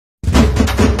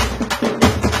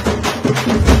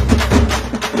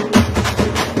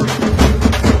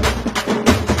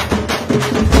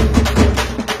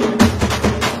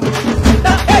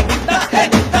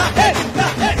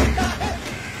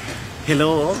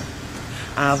Hello.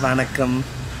 Vanakkam.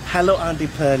 Hello, Aunty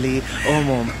Perly. Oh,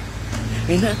 Mom.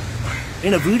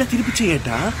 In a வீட திருப்பி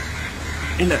செய்யட்டா?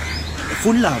 In a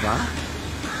full lava?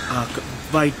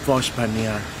 White wash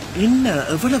பண்ணியா?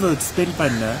 எவ்வளவு spend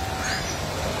பண்ண?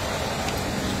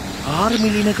 6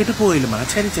 million கிட்ட போயிடுமா?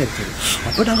 சரி.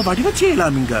 அப்ப நாங்க வடிவ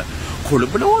செய்யலாம் இங்க.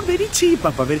 கொழும்புல வெரி சீப்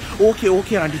அப்பா.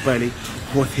 Okay Aunty Perly.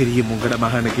 தெரியும் உங்களோட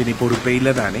மகனுக்கு நீ பொறுப்பே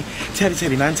இல்லை தானே.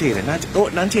 சரி நான் செய்யறேன்.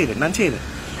 நான் செய்யறேன்.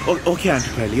 Okay,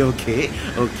 Aunty Perly. Okay.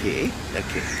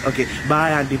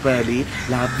 Bye, Aunty Perly.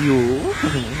 Love you.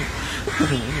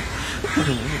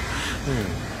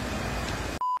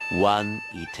 One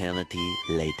eternity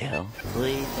later.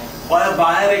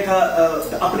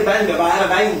 அப்படி வாங்க.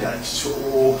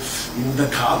 இந்த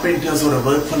கார்பெண்டர்ஸோட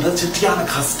ஒர்க் பண்றது சரியான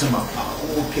கஷ்டமாப்பா.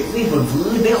 ஓகே,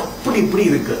 வீடே அப்படி இப்படி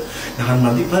இருக்கு. நான்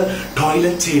வந்து இப்ப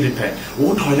டாய்லெட் செய்துட்டேன்.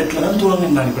 டாய்லெட்ல தான்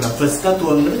துவங்கினேன். நான் இப்ப ஃபர்ஸ்ட் தான்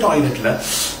துவங்கினது டாய்லெட்ல.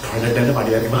 டாய்லெட்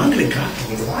வடி வரைக்கும் வாங்கலைக்கா.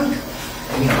 நீங்க வாங்க.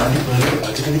 நீங்க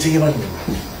பட்ஜெட்டுக்கு செய்ய வாங்க.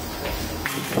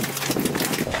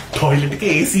 டாய்லெட்டுக்கு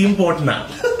ஏசியும் போட்டனா.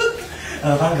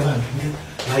 வாங்க.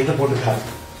 லைட்டை போட்டுக்காரு.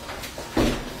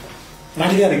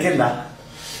 வடிவா இருக்கேன்டா.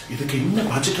 இதுக்கு என்ன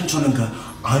பட்ஜெட்னு சொல்லுங்க.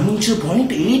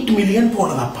 5.8 மில்லியன்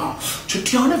போனதாப்பா.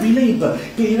 சுற்றியான விலை. இப்ப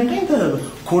ஏன்னா இந்த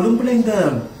கொழும்புல இந்த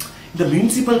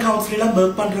மியூனிசிபல் கவுன்சில் எல்லாம்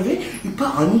ஒர்க் பண்றவே இப்ப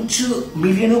 5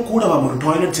 மில்லியனும் கூட ஒரு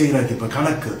டாய்லெட் செய்யறதுக்கு இப்ப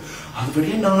கணக்கு.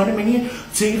 அதுபடியே 4 மில்லியன்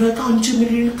செய்யறதுக்கு 5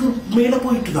 மில்லியனுக்கு மேல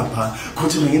போயிட்டுதாப்பா.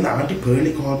 கொஞ்சம் இந்த ஆண்டி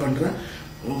பேர்லி கால் பண்றேன்.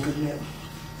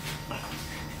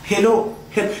 Hello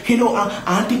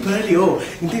Aunty Perly.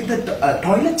 இந்த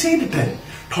டாய்லெட் செய்துட்டேன்.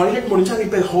 டாய்லெட் முடிஞ்சா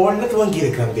இப்ப ஹால்ல துவங்கி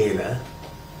இருக்கிறேன் வேலை.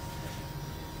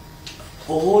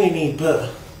 இனி இப்ப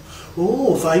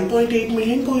 5.8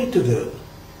 மில்லியன் போயிட்டுது.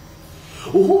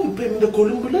 இப்ப இந்த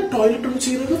கொழும்புல டாய்லெட் ஒன்று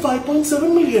செய்யறது 5.7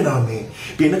 மில்லியன் ஆமே.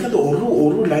 இப்ப எனக்கு அந்த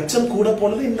ஒரு லட்சம் கூட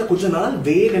போனது இந்த கொஞ்ச நாள்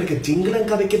வேலை. எனக்கு ஜிங்கலம்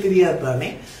கதைக்க தெரியாது தானே.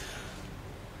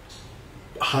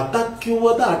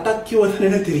 அட்டாக்கியுவதுன்னு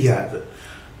எனக்கு தெரியாது.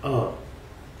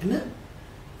 என்ன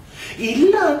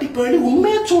இல்ல Aunty Perly,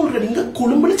 உண்மையா சொல்றேன். நீங்க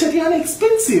கொழும்புல சரியான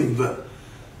எக்ஸ்பென்சிவ்.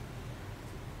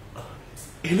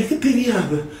 எனக்கு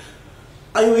தெரியாது.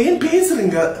 ஐயோ, ஏன்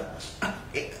பேசுறீங்க?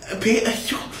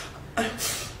 ஐயோ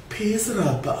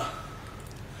பேசுறாப்பா.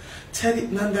 சரி,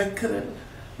 நான் வைக்கிறேன்.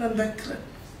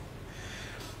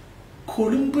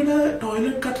 கொழும்புல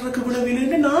டாய்லெட் கட்டுறதுக்கு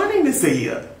விடவில்லைன்னு நான் என்ன செய்ய?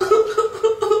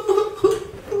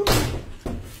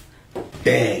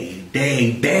 டேய்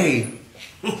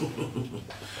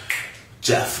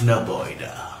ஜெஃப்னா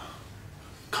பாய்டா.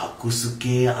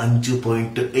 கக்குசுக்கே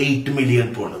 5.8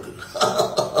 மில்லியன் போனது.